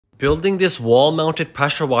Building this wall-mounted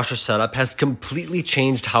pressure washer setup has completely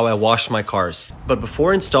changed how I wash my cars. But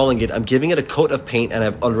before installing it, I'm giving it a coat of paint and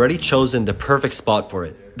I've already chosen the perfect spot for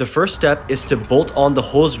it. The first step is to bolt on the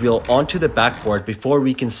hose reel onto the backboard before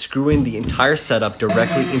we can screw in the entire setup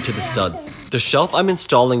directly into the studs. The shelf I'm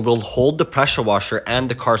installing will hold the pressure washer and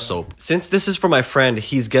the car soap. Since this is for my friend,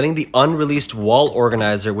 he's getting the unreleased wall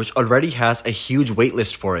organizer, which already has a huge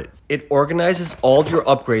waitlist for it. It organizes all your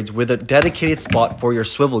upgrades with a dedicated spot for your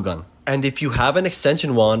swivel gun. And if you have an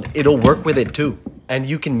extension wand, it'll work with it too. And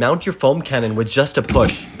you can mount your foam cannon with just a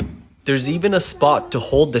push. There's even a spot to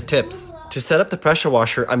hold the tips. To set up the pressure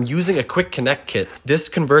washer, I'm using a quick connect kit. This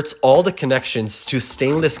converts all the connections to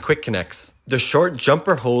stainless quick connects. The short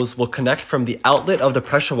jumper hose will connect from the outlet of the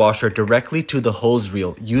pressure washer directly to the hose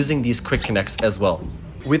reel using these quick connects as well.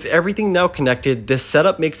 With everything now connected, this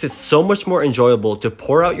setup makes it so much more enjoyable to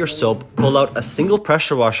pour out your soap, pull out a single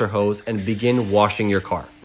pressure washer hose, and begin washing your car.